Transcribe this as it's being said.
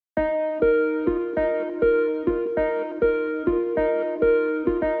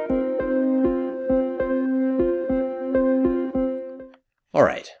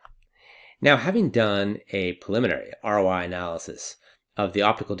Now, having done a preliminary ROI analysis of the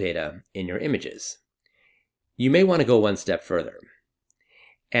optical data in your images, you may want to go one step further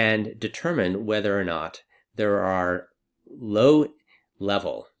and determine whether or not there are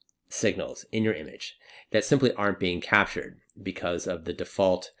low-level signals in your image that simply aren't being captured because of the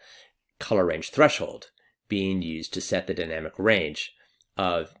default color range threshold being used to set the dynamic range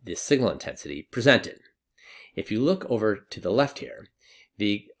of the signal intensity presented. If you look over to the left here,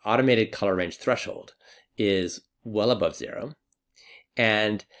 the automated color range threshold is well above 0,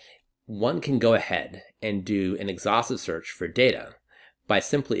 and one can go ahead and do an exhaustive search for data by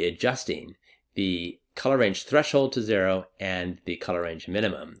simply adjusting the color range threshold to 0 and the color range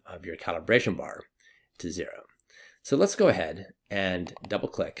minimum of your calibration bar to 0. So let's go ahead and double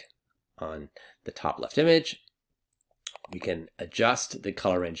click on the top left image. We can adjust the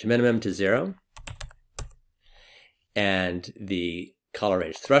color range minimum to 0 and the color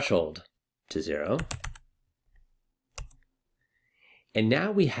range threshold to 0. And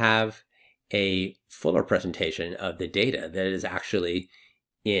now we have a fuller presentation of the data that is actually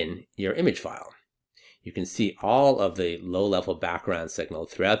in your image file. You can see all of the low-level background signal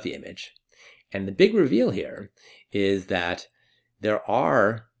throughout the image. And the big reveal here is that there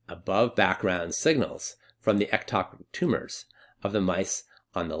are above background signals from the ectopic tumors of the mice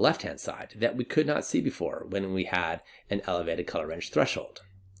on the left-hand side that we could not see before when we had an elevated color range threshold.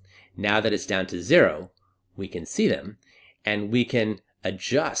 Now that it's down to 0, we can see them, and we can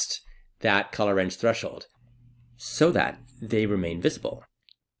adjust that color range threshold so that they remain visible.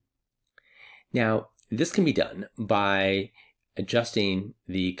 Now, this can be done by adjusting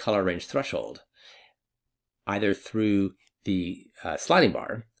the color range threshold either through the sliding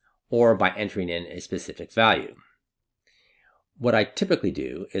bar or by entering in a specific value. What I typically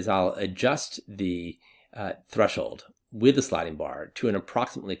do is I'll adjust the threshold with the sliding bar to an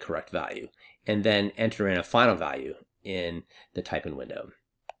approximately correct value and then enter in a final value in the type-in window.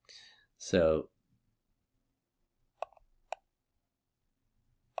 So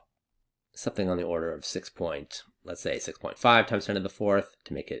something on the order of let's say 6.5 times 10 to the 4th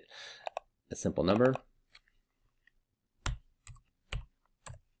to make it a simple number.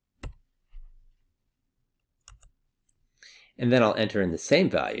 And then I'll enter in the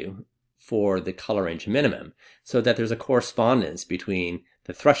same value for the color range minimum so that there's a correspondence between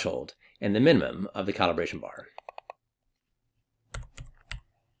the threshold and the minimum of the calibration bar.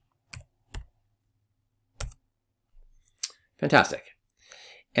 Fantastic.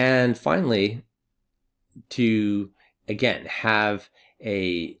 And finally, to again have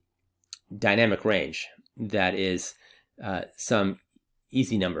a dynamic range that is some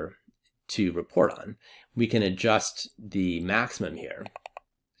easy number to report on, we can adjust the maximum here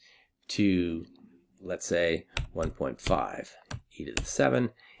to, let's say, 1.5 e to the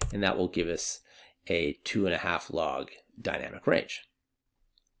 7, and that will give us a 2.5 log dynamic range.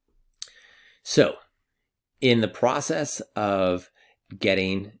 So, in the process of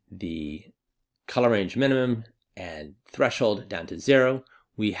getting the color range minimum and threshold down to 0,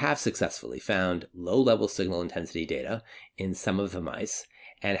 we have successfully found low-level signal intensity data in some of the mice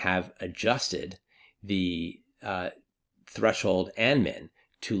and have adjusted the threshold and min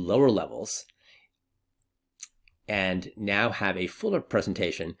to lower levels, and now have a fuller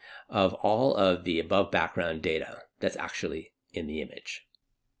presentation of all of the above background data that's actually in the image.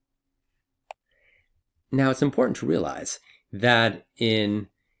 Now, it's important to realize that in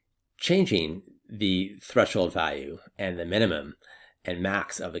changing the threshold value and the minimum and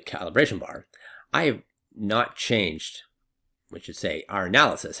max of the calibration bar, I have not changed, which is say our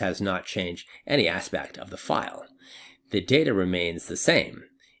analysis has not changed any aspect of the file. The data remains the same.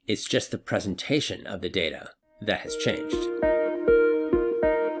 It's just the presentation of the data that has changed.